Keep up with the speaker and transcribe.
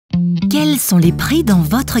Quels sont les prix dans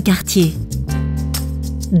votre quartier?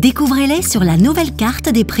 Découvrez-les sur la nouvelle carte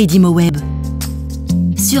des prix d'Immoweb.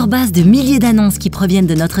 Sur base de milliers d'annonces qui proviennent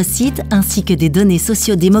de notre site ainsi que des données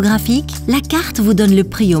socio-démographiques, la carte vous donne le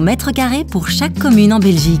prix au mètre carré pour chaque commune en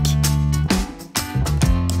Belgique.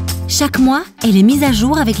 Chaque mois, elle est mise à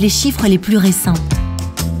jour avec les chiffres les plus récents.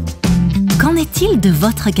 Qu'en est-il de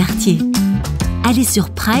votre quartier? Allez sur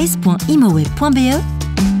price.immoweb.be,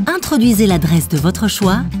 introduisez l'adresse de votre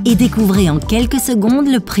choix et découvrez en quelques secondes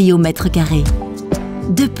le prix au mètre carré.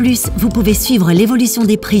 De plus, vous pouvez suivre l'évolution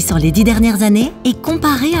des prix sur les 10 dernières années et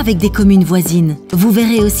comparer avec des communes voisines. Vous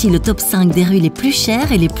verrez aussi le top 5 des rues les plus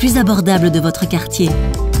chères et les plus abordables de votre quartier.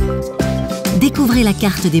 Découvrez la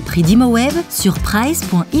carte des prix d'Immoweb sur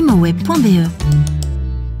price.immoweb.be.